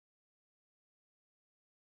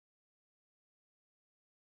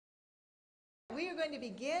we are going to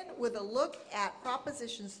begin with a look at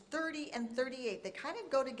Propositions 30 and 38. They kind of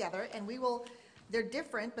go together, and they're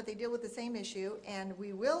different, but they deal with the same issue, and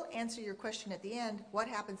we will answer your question at the end, what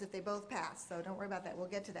happens if they both pass? So don't worry about that, we'll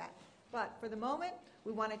get to that. But for the moment,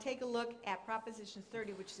 we want to take a look at Proposition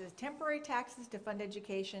 30, which says temporary taxes to fund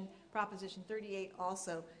education. Proposition 38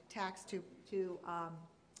 also tax to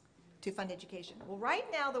fund education. Well, right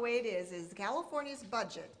now the way it is California's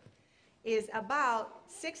budget is about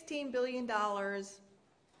 $16 billion. Is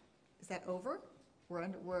that over?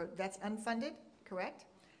 That's unfunded, correct?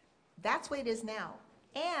 That's the way it is now.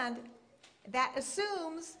 And that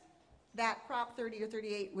assumes that Prop 30 or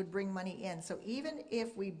 38 would bring money in. So even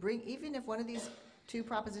if one of these two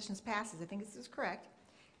propositions passes, I think this is correct,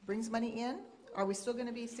 brings money in, are we still going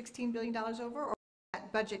to be $16 billion over, or will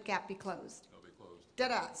that budget gap be closed? It'll be closed.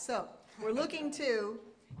 Da-da. So we're looking to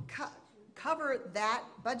cover that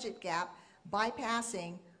budget gap by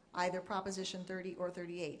passing either Proposition 30 or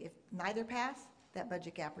 38. If neither pass, that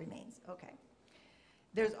budget gap remains. Okay.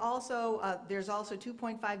 There's also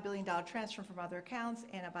 $2.5 billion transfer from other accounts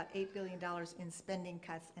and about $8 billion in spending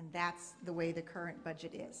cuts, and that's the way the current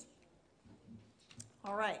budget is.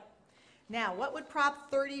 All right. Now, what would Prop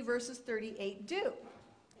 30 versus 38 do?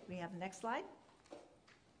 We have the next slide.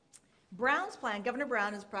 Brown's plan, Governor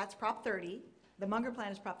Brown is Prop 30. The Munger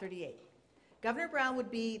plan is Prop 38. Governor Brown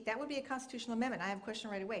would be a constitutional amendment. I have a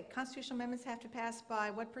question right away. Constitutional amendments have to pass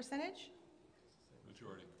by what percentage?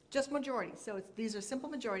 Majority. Just majority. So these are simple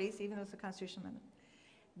majorities, even though it's a constitutional amendment.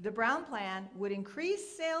 The Brown plan would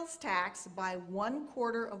increase sales tax by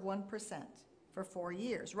 1/4% for 4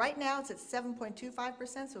 years. Right now it's at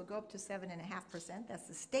 7.25%, so it'll go up to 7.5%. That's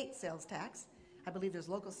the state sales tax. I believe there's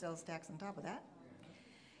local sales tax on top of that.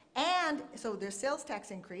 And so there's sales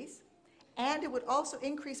tax increase, and it would also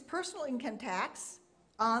increase personal income tax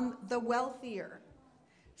on the wealthier.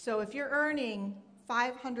 So if you're earning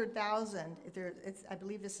 $500,000, I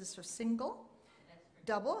believe this is for single,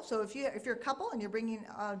 double. So if you're a couple and you're bringing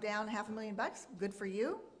down $500,000, good for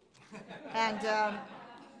you.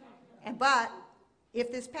 But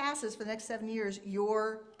if this passes for the next 7 years,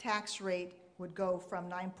 your tax rate would go from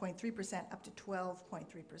 9.3% up to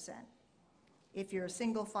 12.3%. If you're a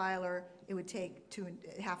single filer, it would take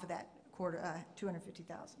half of that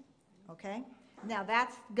 $250,000. Okay. Now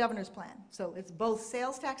that's the governor's plan. So it's both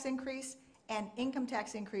sales tax increase and income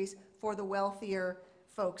tax increase for the wealthier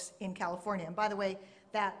folks in California. And by the way,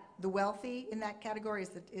 the wealthy in that category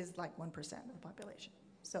is like 1% of the population.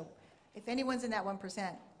 So if anyone's in that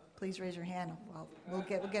 1%, please raise your hand. Well,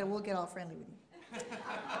 we'll get all friendly with you.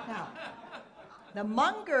 Now, the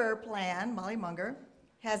Munger plan, Molly Munger,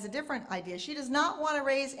 has a different idea. She does not want to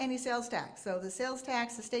raise any sales tax. So the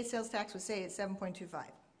state sales tax would say it's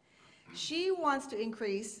 7.25. She wants to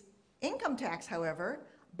increase income tax, however,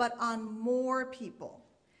 but on more people.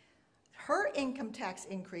 Her income tax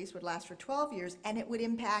increase would last for 12 years, and it would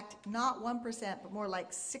impact not 1%, but more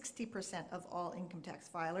like 60% of all income tax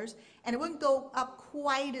filers. And it wouldn't go up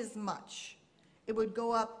quite as much. It would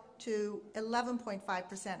go up to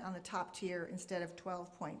 11.5% on the top tier instead of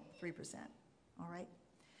 12.3%. All right?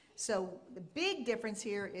 So the big difference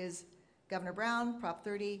here is Governor Brown, Prop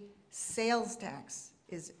 30, sales tax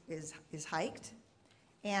is hiked.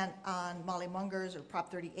 And on Molly Munger's or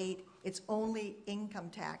Prop 38, it's only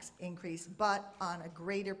income tax increase, but on a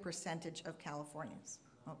greater percentage of Californians.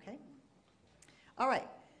 Okay? All right,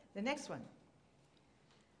 the next one.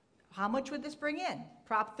 How much would this bring in?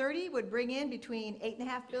 Prop 30 would bring in between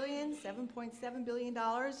 $8.5 billion, $7.7 billion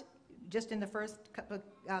just in the first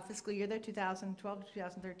fiscal year there, 2012 to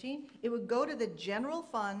 2013. It would go to the general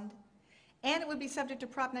fund, and it would be subject to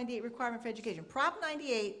Prop 98 requirement for education. Prop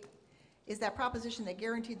 98 is that proposition that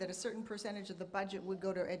guaranteed that a certain percentage of the budget would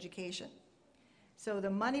go to education. So the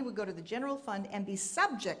money would go to the general fund and be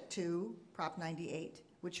subject to Prop 98,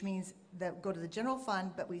 which means that go to the general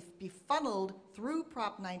fund, but we'd be funneled through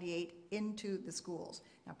Prop 98 into the schools.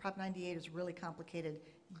 Now, Prop 98 is really complicated,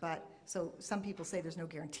 but so some people say there's no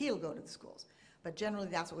guarantee it'll go to the schools. But generally,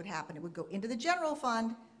 that's what would happen. It would go into the general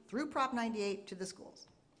fund through Prop 98 to the schools.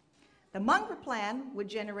 The Munger plan would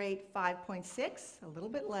generate 5.6, a little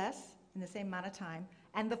bit less, in the same amount of time,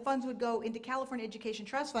 and the funds would go into California Education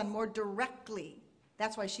Trust Fund more directly.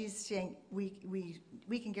 That's why she's saying we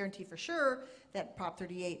can guarantee for sure that Prop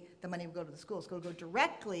 38, the money will go to the schools. It'll go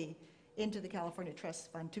directly into the California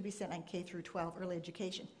Trust Fund to be sent on K through 12 early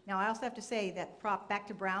education. Now, I also have to say that back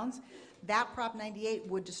to Brown's, that Prop 98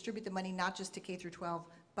 would distribute the money not just to K through 12,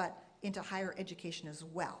 but into higher education as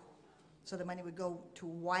well. So the money would go to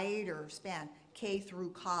wider span, K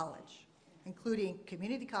through college, including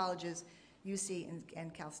community colleges, UC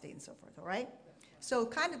and Cal State and so forth, all right? So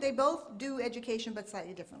kind of, they both do education, but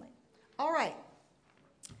slightly differently. All right.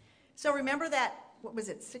 So remember that, what was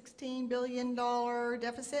it, $16 billion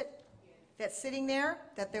deficit that's sitting there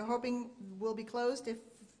that they're hoping will be closed if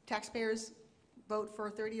taxpayers vote for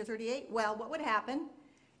 30 or 38? Well, what would happen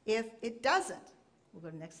if it doesn't? We'll go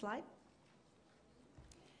to the next slide.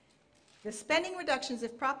 The spending reductions,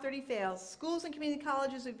 if Prop 30 fails, schools and community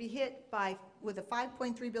colleges would be hit with a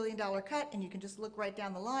 $5.3 billion cut, and you can just look right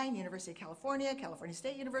down the line: University of California, California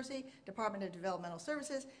State University, Department of Developmental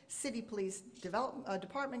Services, City Police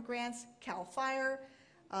Department grants, CAL FIRE,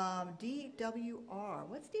 DWR.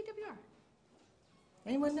 What's DWR?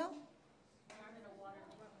 Anyone know?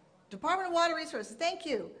 Department of Water Resources, thank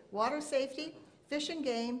you. Water Safety, Fish and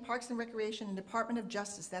Game, Parks and Recreation, and Department of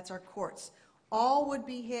Justice, that's our courts. All would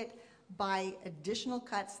be hit by additional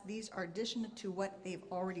cuts. These are additional to what they've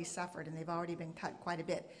already suffered, and they've already been cut quite a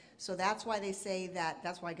bit. So that's why they say that,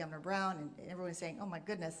 that's why Governor Brown and everyone's saying, oh my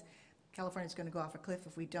goodness, California's going to go off a cliff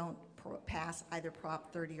if we don't pass either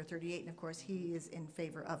Prop 30 or 38, and of course he is in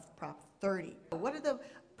favor of Prop 30. What do the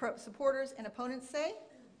supporters and opponents say?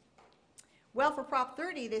 Well, for Prop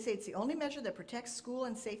 30, they say it's the only measure that protects school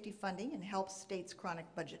and safety funding and helps states' chronic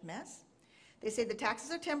budget mess. They say the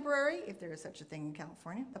taxes are temporary, if there is such a thing in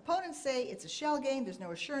California. Opponents say it's a shell game. There's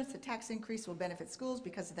no assurance the tax increase will benefit schools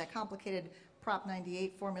because of that complicated Prop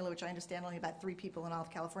 98 formula, which I understand only about 3 people in all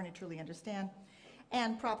of California truly understand.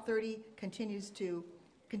 And Prop 30 continues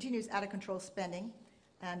out of control spending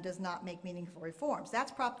and does not make meaningful reforms.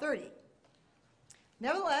 That's Prop 30.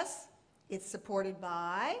 Nevertheless, it's supported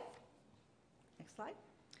by, next slide,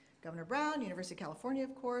 Governor Brown, University of California,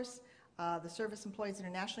 of course, the Service Employees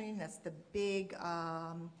International Union, that's the big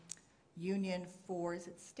union for, is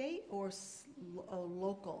it state or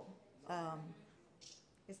local?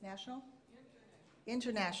 It's national?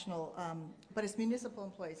 International, but it's municipal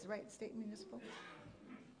employees, right? State and municipal?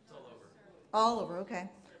 It's all over. All over, okay.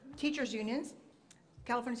 Teachers unions,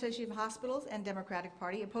 California Association of Hospitals and Democratic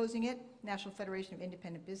Party. Opposing it, National Federation of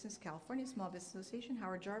Independent Business, California, Small Business Association,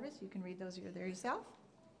 Howard Jarvis. You can read those, you're there yourself.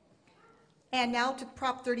 And now to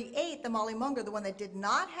Prop 38, the Molly Munger, the one that did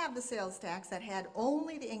not have the sales tax, that had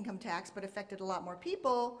only the income tax but affected a lot more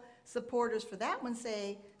people. Supporters for that one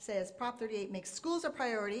says Prop 38 makes schools a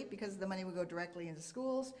priority because the money would go directly into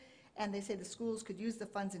schools, and they say the schools could use the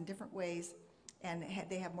funds in different ways and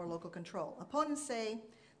they have more local control. Opponents say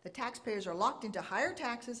the taxpayers are locked into higher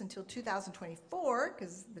taxes until 2024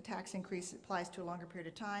 because the tax increase applies to a longer period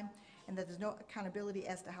of time, and that there's no accountability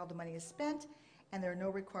as to how the money is spent, and there are no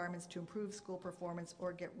requirements to improve school performance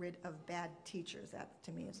or get rid of bad teachers. That,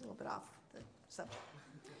 to me, is a little bit off the subject.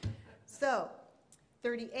 So,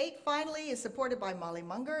 38, finally, is supported by Molly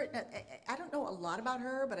Munger. I don't know a lot about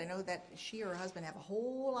her, but I know that she or her husband have a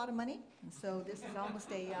whole lot of money, and so this is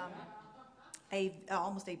almost a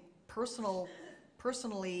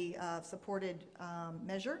personally supported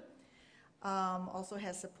measure. Also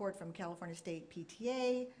has support from California State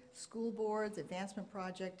PTA, school boards, advancement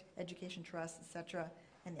project, education trust, etc.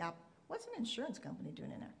 And what's an insurance company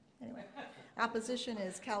doing in there? Anyway, opposition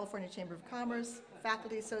is California Chamber of Commerce,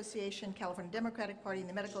 Faculty Association, California Democratic Party, and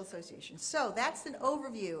the Medical Association. So that's an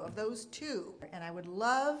overview of those two. And I would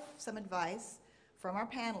love some advice from our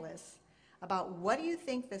panelists about what do you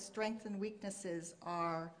think the strengths and weaknesses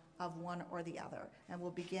are of one or the other. And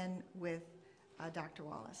we'll begin with Dr.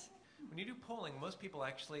 Wallace. When you do polling, most people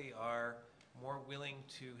actually are more willing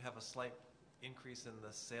to have a slight increase in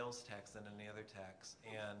the sales tax than any other tax.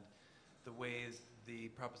 And the ways the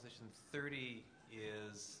Proposition 30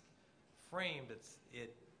 is framed,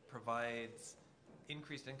 it provides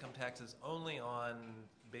increased income taxes only on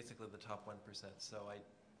basically the top 1%. So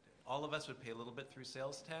all of us would pay a little bit through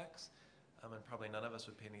sales tax, and probably none of us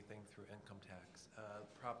would pay anything through income tax.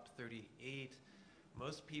 Prop 38,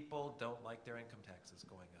 most people don't like their income taxes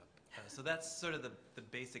going up. So that's sort of the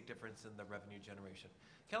basic difference in the revenue generation.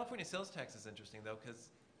 California sales tax is interesting, though, because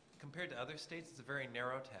compared to other states, it's a very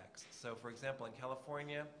narrow tax. So, for example, in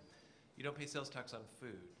California, you don't pay sales tax on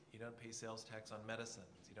food. You don't pay sales tax on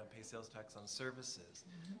medicines. You don't pay sales tax on services.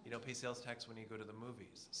 You don't pay sales tax when you go to the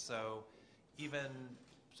movies. So even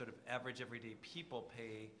sort of average everyday people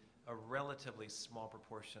pay a relatively small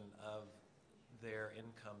proportion of their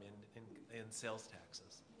income in sales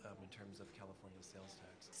taxes in terms of California sales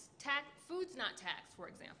tax. Food's not taxed, for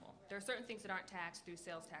example. There are certain things that aren't taxed through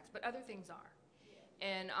sales tax, but other things are.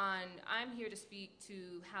 And I'm here to speak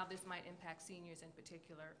to how this might impact seniors in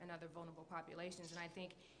particular and other vulnerable populations. And I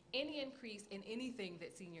think any increase in anything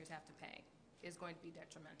that seniors have to pay is going to be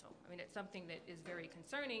detrimental. I mean, it's something that is very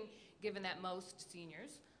concerning given that most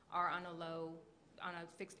seniors are on a low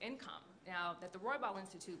a fixed income. Now, at the Roybal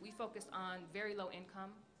Institute, we focus on very low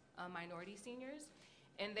income minority seniors,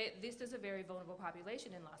 and this is a very vulnerable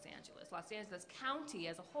population in Los Angeles. Los Angeles County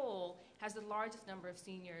as a whole has the largest number of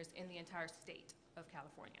seniors in the entire state of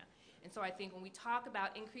California. And so I think when we talk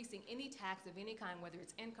about increasing any tax of any kind, whether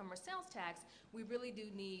it's income or sales tax, we really do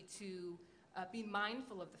need to be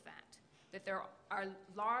mindful of the fact that there are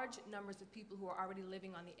large numbers of people who are already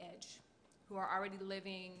living on the edge, who are already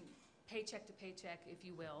living paycheck to paycheck, if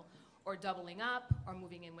you will, or doubling up, or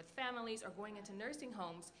moving in with families, or going into nursing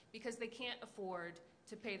homes because they can't afford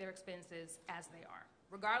to pay their expenses as they are.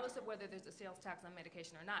 Regardless of whether there's a sales tax on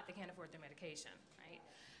medication or not, they can't afford their medication, right?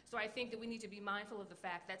 So I think that we need to be mindful of the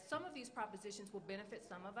fact that some of these propositions will benefit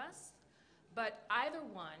some of us, but either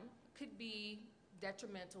one could be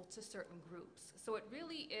detrimental to certain groups. So it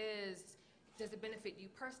really is, does it benefit you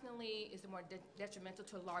personally? Is it more detrimental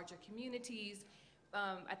to larger communities?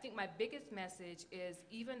 I think my biggest message is,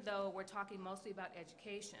 even though we're talking mostly about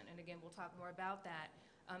education, and again, we'll talk more about that,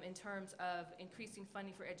 in terms of increasing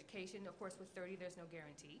funding for education, of course, with 30, there's no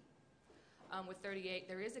guarantee. With 38,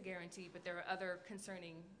 there is a guarantee, but there are other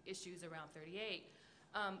concerning issues around 38.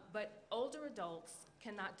 But older adults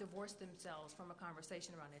cannot divorce themselves from a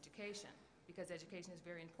conversation around education, because education is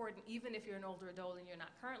very important, even if you're an older adult and you're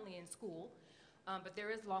not currently in school. But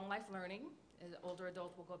there is long life learning. Older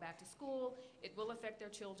adults will go back to school. It will affect their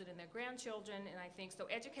children and their grandchildren, and I think so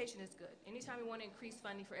education is good. Anytime we want to increase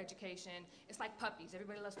funding for education, it's like puppies.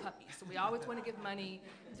 Everybody loves puppies, so we always want to give money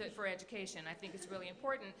for education. I think it's really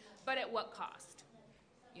important, but at what cost?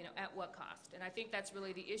 You know, at what cost? And I think that's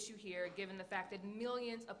really the issue here, given the fact that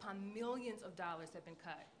millions upon millions of dollars have been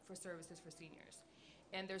cut for services for seniors.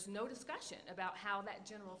 And there's no discussion about how that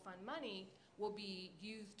general fund money will be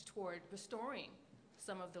used toward restoring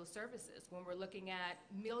some of those services when we're looking at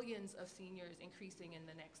millions of seniors increasing in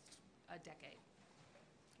the next decade.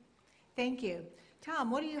 Thank you.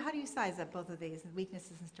 Tom, how do you size up both of these,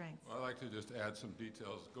 weaknesses and strengths? Well, I'd like to just add some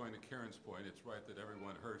details. Going to Karen's point, it's right that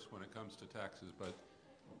everyone hurts when it comes to taxes, but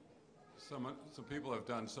some people have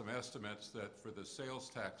done some estimates that for the sales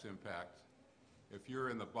tax impact, if you're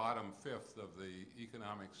in the bottom fifth of the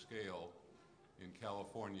economic scale in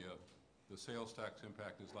California, the sales tax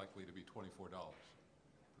impact is likely to be $24.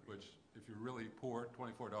 Which, if you're really poor,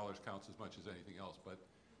 $24 counts as much as anything else. But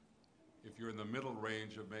if you're in the middle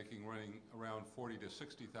range of running around $40,000 to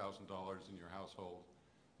 $60,000 in your household,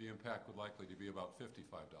 the impact would likely to be about $55.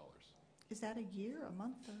 Is that a year, a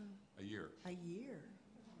month? A year. A year.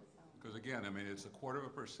 Because again, I mean, it's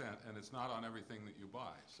 0.25%, and it's not on everything that you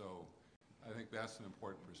buy. So I think that's an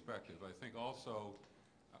important perspective. I think also,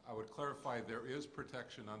 I would clarify, there is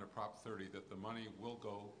protection under Prop 30 that the money will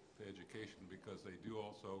go to education, because they do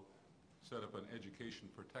also set up an education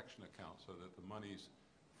protection account so that the monies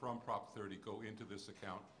from Prop 30 go into this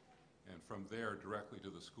account and from there directly to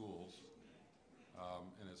the schools,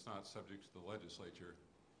 and it's not subject to the legislature.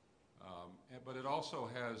 But it also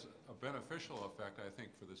has a beneficial effect, I think,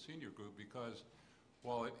 for the senior group, because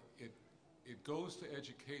while it goes to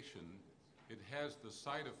education, it has the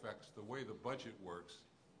side effects. The way the budget works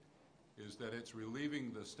is that it's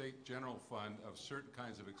relieving the state general fund of certain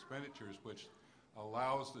kinds of expenditures, which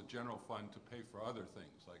allows the general fund to pay for other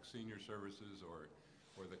things like senior services or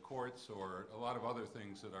the courts or a lot of other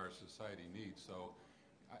things that our society needs. So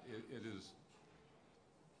it is,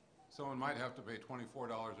 someone might have to pay $24 or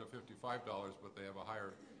 $55, but they have a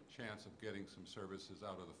higher chance of getting some services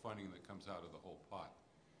out of the funding that comes out of the whole pot.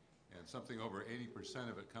 And something over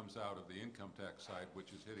 80% of it comes out of the income tax side,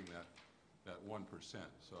 which is hitting that 1%.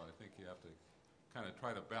 So I think you have to kind of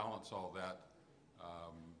try to balance all that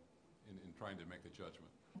in trying to make a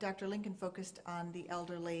judgment. Dr. Lincoln focused on the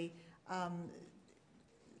elderly.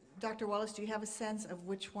 Dr. Wallace, do you have a sense of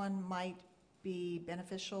which one might be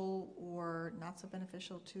beneficial or not so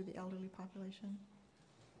beneficial to the elderly population?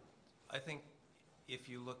 I think if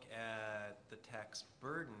you look at the tax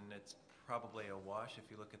burden, it's probably a wash.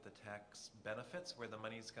 If you look at the tax benefits, where the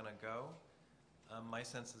money's going to go, my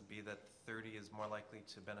sense would be that 30 is more likely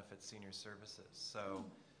to benefit senior services. So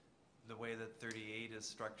the way that 38 is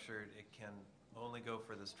structured, it can only go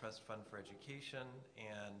for this trust fund for education,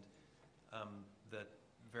 and the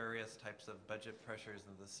various types of budget pressures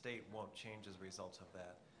in the state won't change as a result of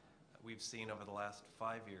that. We've seen over the last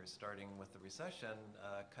 5 years, starting with the recession,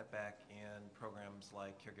 cut back in programs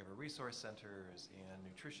like caregiver resource centers and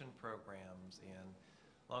nutrition programs and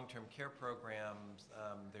long-term care programs.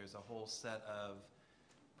 There's a whole set of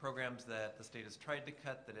programs that the state has tried to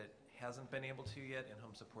cut that it hasn't been able to yet, in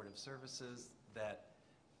home supportive services that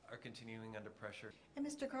are continuing under pressure. And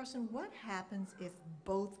Mr. Carson, what happens if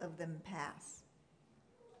both of them pass?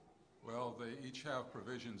 Well, they each have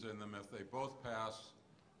provisions in them. If they both pass,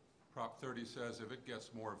 Prop 30 says if it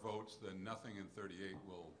gets more votes, then nothing in 38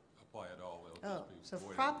 will apply at all. It'll Oh, just so be if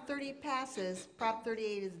voided. Prop 30 passes, Prop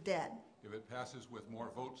 38 is dead. If it passes with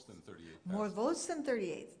more votes than 38 passes. More votes than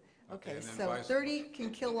 38. Okay, and then so vice- 30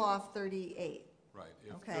 can kill off 38. Right.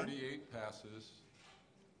 If Okay. 38 passes,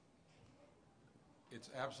 it's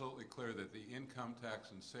absolutely clear that the income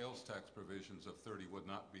tax and sales tax provisions of 30 would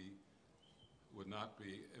not be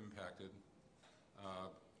impacted.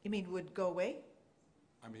 You mean would go away?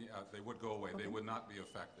 They would go away. Okay. They would not be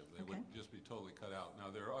effective. They Okay. would just be totally cut out. Now,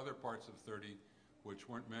 there are other parts of 30 which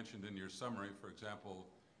weren't mentioned in your summary. For example,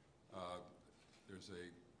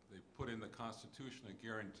 they put in the Constitution a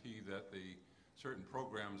guarantee that the certain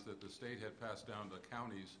programs that the state had passed down to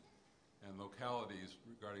counties and localities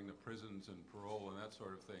regarding the prisons and parole and that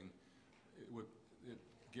sort of thing, it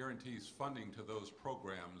guarantees funding to those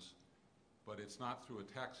programs, but it's not through a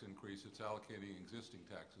tax increase, it's allocating existing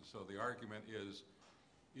taxes. So the argument is,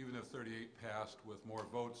 even if 38 passed with more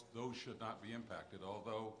votes, those should not be impacted,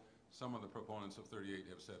 although some of the proponents of 38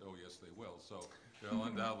 have said, oh, yes, they will. So there'll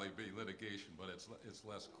undoubtedly be litigation, but it's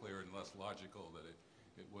less clear and less logical that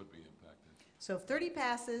it would be impacted. So if 30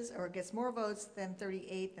 passes or gets more votes than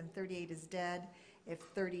 38, then 38 is dead. If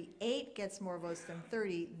 38 gets more votes than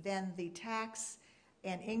 30, then the tax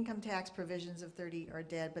and income tax provisions of 30 are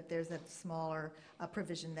dead, but there's a smaller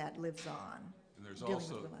provision that lives on. And there's dealing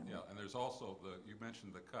also, with the money. and there's also you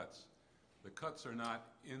mentioned the cuts. The cuts are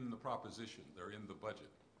not in the proposition, they're in the budget.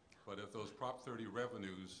 But if those Prop 30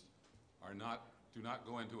 revenues do not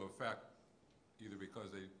go into effect, either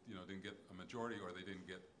because they didn't get a majority or they didn't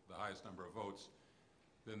get the highest number of votes,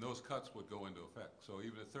 then those cuts would go into effect. So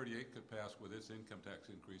even if 38 could pass with its income tax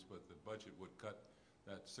increase, but the budget would cut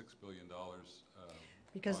that $6 billion.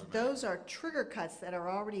 Because automatically. those are trigger cuts that are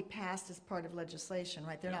already passed as part of legislation,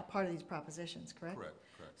 right? They're Yeah. not part of these propositions, correct? Correct.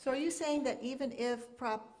 So are you saying that even if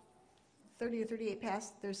Prop 30 or 38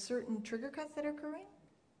 pass, there's certain trigger cuts that are occurring?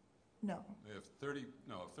 No. If 30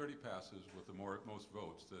 passes with the most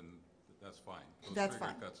votes, then that's fine. Those That's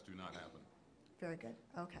trigger fine. cuts do not happen. Very good,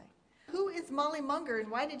 okay. Who is Molly Munger, and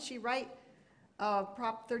why did she write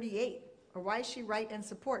Prop 38? Or why is she write and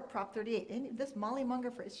support Prop 38? And this Molly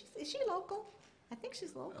Munger, is she local? I think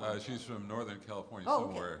she's local. She's from Northern California Oh, okay.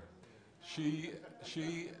 somewhere. She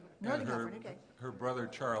Northern and California, okay. her brother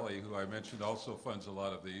Charlie, who I mentioned also funds a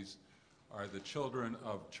lot of these, are the children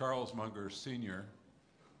of Charles Munger Sr.,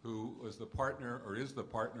 who was the partner, or is the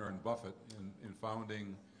partner in Buffett in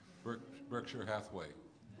founding Berkshire Hathaway.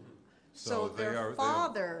 So their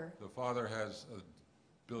father, the father has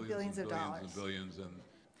billions of and billions dollars. and billions. And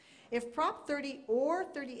if Prop 30 or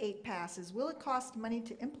 38 passes, will it cost money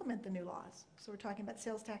to implement the new laws? So we're talking about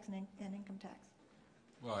sales tax and income tax.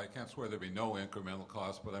 well, I can't swear there'd be no incremental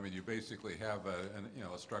cost, but I mean, you basically have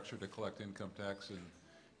a structure to collect income tax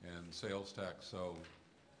and sales tax. So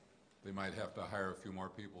they might have to hire a few more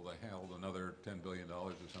people to handle another $10 billion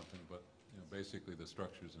or something, but basically the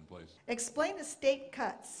structure's in place. Explain the state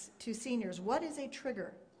cuts to seniors. What is a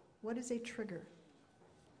trigger? What is a trigger?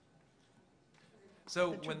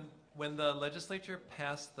 So when the legislature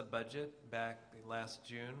passed the budget back last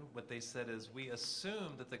June, what they said is we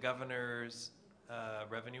assume that the governor's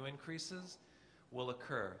revenue increases will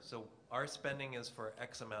occur. So our spending is for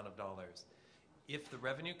X amount of dollars. If the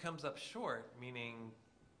revenue comes up short, meaning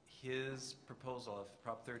his proposal, if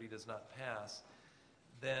Prop 30 does not pass,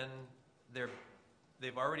 then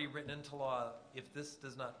they've already written into law, if this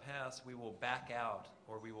does not pass, we will back out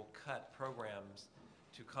or we will cut programs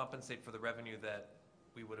to compensate for the revenue that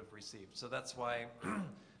we would have received. So that's why,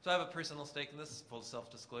 so I have a personal stake in this, full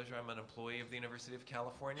self-disclosure. I'm an employee of the University of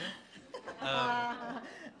California.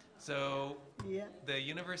 So Yeah. the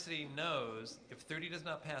university knows if 30 does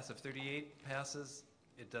not pass, if 38 passes,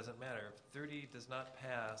 it doesn't matter. If 30 does not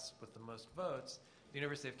pass with the most votes, the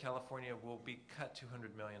University of California will be cut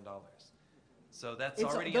 $200 million. So that's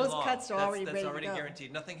already in those law. cuts are already ready That's to already go.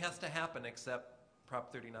 guaranteed. Nothing has to happen except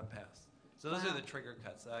Prop 30 not pass. So those are the trigger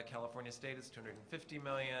cuts. California State is $250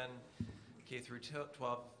 million, K through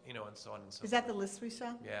 12, and so on and so forth. Is that the list we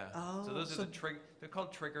saw? Yeah. Oh, so those so are they're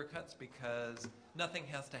called trigger cuts because nothing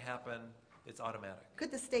has to happen. It's automatic.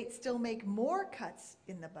 could the state still make more cuts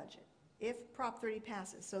in the budget if Prop 30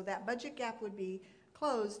 passes? So that budget gap would be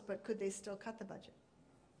closed, but could they still cut the budget?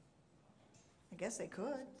 I guess they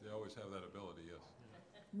could. They always have that ability, yes.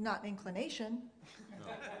 Not inclination, No,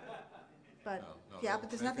 but, No, yeah, they- but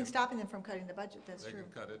there's they nothing can- stopping them from cutting the budget, that's they true.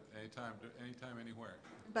 can cut it anytime, anywhere.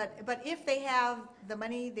 But if they have the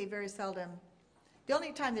money, they very seldom, The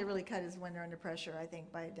only time they really cut is when they're under pressure, I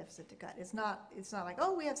think, by a deficit to cut. It's not like,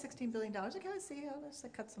 oh, we have $16 billion. Okay, let's see, let's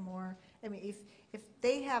cut some more. I mean, if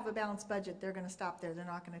they have a balanced budget, they're going to stop there. They're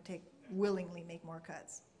not going to willingly make more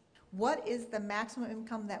cuts. What is the maximum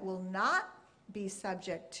income that will not be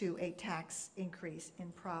subject to a tax increase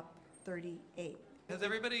in Prop 38? Has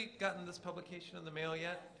everybody gotten this publication in the mail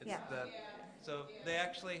yet? Yeah. So they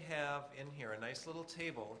actually have in here a nice little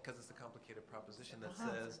table, because it's a complicated proposition, that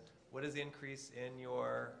says what is the increase in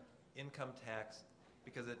your income tax,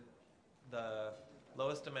 because the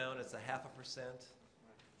lowest amount is 0.5%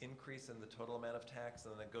 increase in the total amount of tax,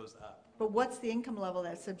 and then it goes up. But what's the income level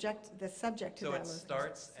that's subject to So that? it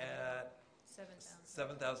starts at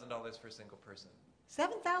 $7,000. $7,000 for a single person.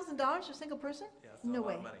 $7,000 for a single person? Yeah, it's No a lot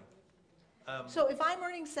way. of money. So if I'm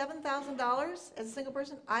earning $7,000 as a single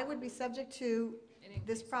person, I would be subject to An increase.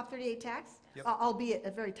 this Prop 38 tax? Yep. Albeit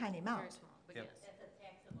a very tiny amount. Very small, but Yep. yes. That's a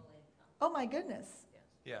taxable income. Oh, my goodness.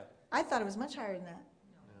 Yeah. I thought it was much higher than that.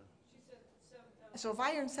 So if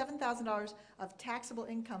I earn $7,000 of taxable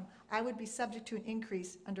income, I would be subject to an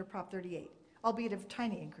increase under Prop 38, albeit a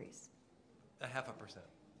tiny increase. 0.5%.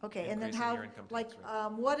 Okay, and then Increase in how, your income tax like,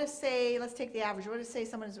 rate. what if, say, let's take the average, what if, say,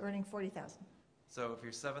 someone is earning $40,000? So if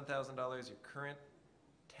you're $7,000, your current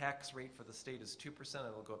tax rate for the state is 2%,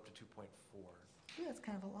 it'll go up to 2.4. Ooh, that's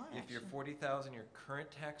kind of a lot, If you're actually. 40,000, your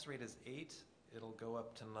current tax rate is 8, it'll go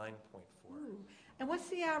up to 9.4. Ooh. And what's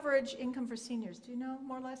the average income for seniors? Do you know,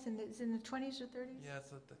 more or less, is it in the 20s or 30s? Yeah,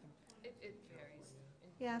 so I think, It varies.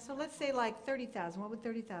 Yeah, so let's say like 30,000. What would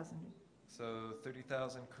 30,000 be so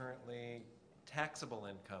 30,000 currently taxable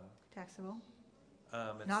income. taxable?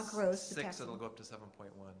 It's Not gross, but 6, taxable. it'll go up to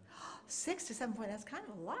 7.1. 6 to 7 point, that's kind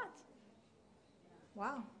of a lot.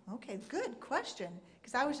 Wow, okay, good question.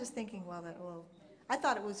 Because I was just thinking, I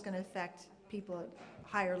thought it was going to affect people at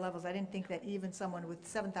higher levels. I didn't think that even someone with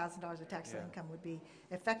 $7,000 of taxable Yeah. income would be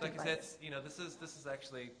affected Like by I said, this. this is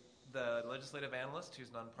actually the legislative analyst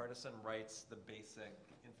who's nonpartisan writes the basic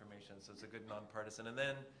information, so it's a good nonpartisan. And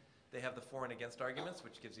then they have the for and against arguments,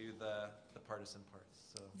 which gives you the partisan parts.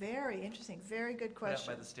 So Very interesting, very good put out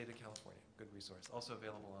question. by the state of California, good resource, also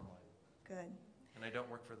available online. Good. And I don't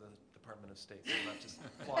work for the Department of State, so I'm not just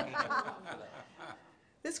flogging everyone for that.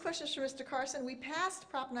 This question is for Mr. Carson. We passed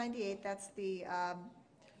Prop 98, that's the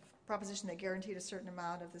proposition that guaranteed a certain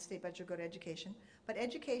amount of the state budget go to education, but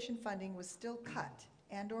education funding was still cut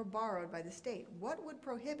and or borrowed by the state. What would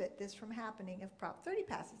prohibit this from happening if Prop 30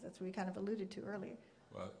 passes? That's what we kind of alluded to earlier.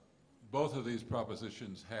 Well, both of these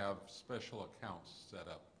propositions have special accounts set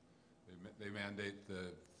up. They mandate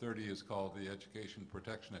the 30 is called the Education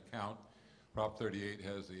Protection Account. Prop 38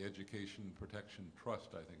 has the Education Protection Trust,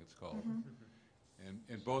 I think it's called. And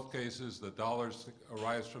in both cases, the dollars that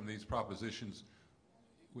arise from these propositions,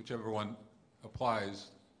 whichever one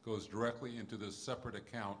applies, goes directly into this separate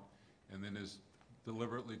account and then is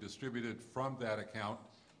deliberately distributed from that account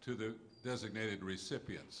to the designated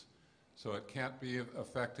recipients. So it can't be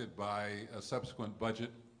affected by a subsequent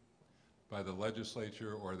budget by the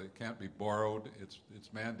legislature, or that can't be borrowed. It's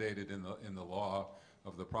mandated in the law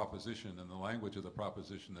of the proposition and the language of the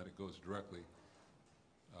proposition that it goes directly,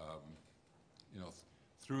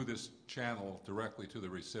 through this channel directly to the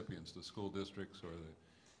recipients, the school districts or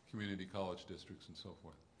the community college districts and so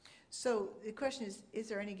forth. So the question is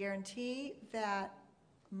there any guarantee that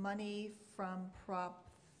money from Prop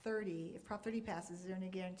 30, if Prop 30 passes, is there any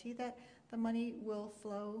guarantee that the money will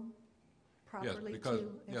flow properly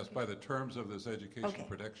Yes, by the terms of this education Okay.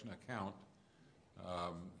 protection account,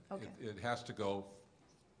 Okay. it has to go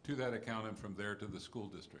to that account and from there to the school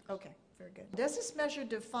district. Okay, very good. Does this measure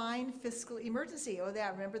define fiscal emergency?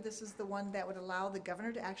 Remember, this is the one that would allow the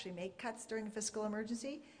governor to actually make cuts during a fiscal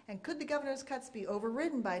emergency? And could the governor's cuts be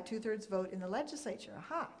overridden by a 2/3 vote in the legislature?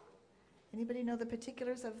 Aha. Anybody know the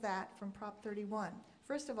particulars of that from Prop 31?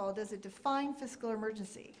 First of all, does it define fiscal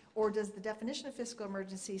emergency? Or does the definition of fiscal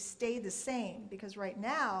emergency stay the same? Because right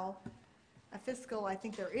now, I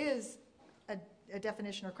think there is a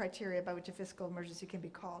definition or criteria by which a fiscal emergency can be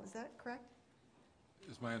called. Is that correct?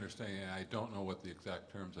 Is my understanding. I don't know what the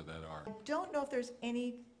exact terms of that are. I don't know if there's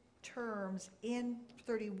any terms in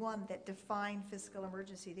 31 that define fiscal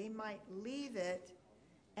emergency. They might leave it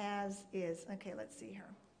as is. Okay, let's see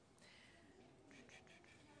here.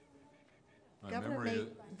 My memory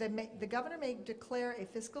The governor may declare a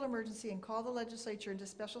fiscal emergency and call the legislature into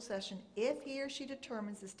special session if he or she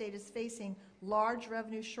determines the state is facing large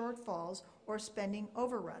revenue shortfalls or spending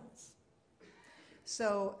overruns.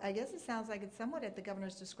 So I guess it sounds like it's somewhat at the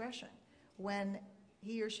governor's discretion. When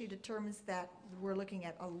he or she determines that we're looking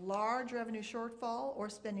at a large revenue shortfall or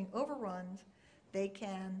spending overruns, they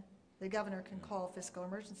can the governor can call a fiscal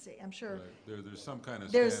emergency. I'm sure Right. There's some kind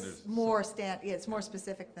of there's standards. more yeah, it's more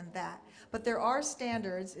specific than that. But there are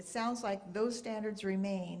standards. It sounds like those standards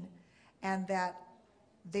remain, and that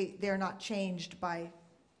they're not changed by,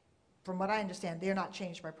 from what I understand, they're not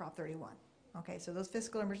changed by Prop 31. Okay, so those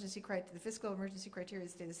fiscal emergency criteria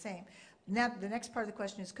stay the same. Now, the next part of the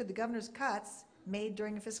question is, could the governor's cuts made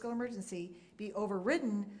during a fiscal emergency be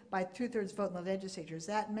overridden by 2/3 vote in the legislature? Is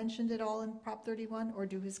that mentioned at all in Prop 31, or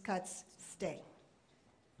do his cuts stay?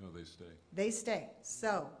 No, they stay. They stay.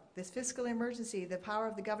 So this fiscal emergency, the power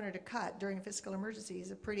of the governor to cut during a fiscal emergency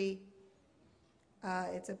is a pretty,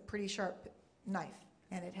 it's a pretty sharp knife,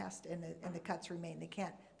 and it has to, and the cuts remain. They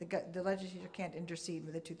can't, the legislature can't intercede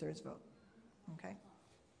with a 2/3 vote. Okay.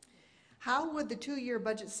 How would the 2-year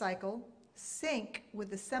budget cycle sync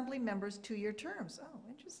with assembly members' 2-year terms? Oh,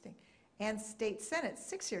 interesting. And state senate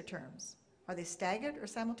 6-year terms. Are they staggered or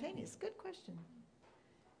simultaneous? Good question.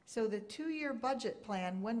 So the 2-year budget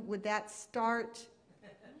plan, when would that start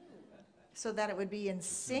so that it would be in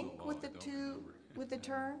sync law, with I the don't remember.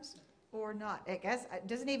 terms or not? I guess,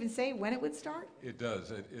 doesn't it even say when it would start? It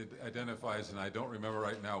does. It identifies, and I don't remember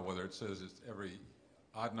right now whether it says it's every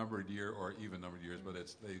odd-numbered year or even-numbered years, but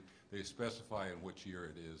it's they specify in which year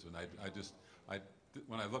it is. And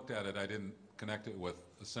when I looked at it, I didn't connect it with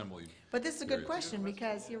assembly. But this is a good periods. question,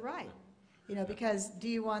 because you're right. You know, because do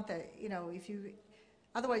you want the, you know, if you,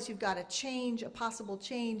 otherwise you've got a possible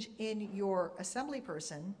change in your assembly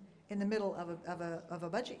person in the middle of a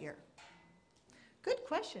budget year. Good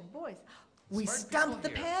question, boys. We Smart stumped the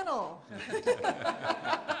people here. panel.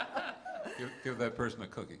 Give that person a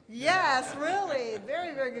cookie. Yes, really.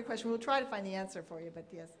 Very, very good question. We'll try to find the answer for you, but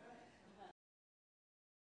yes.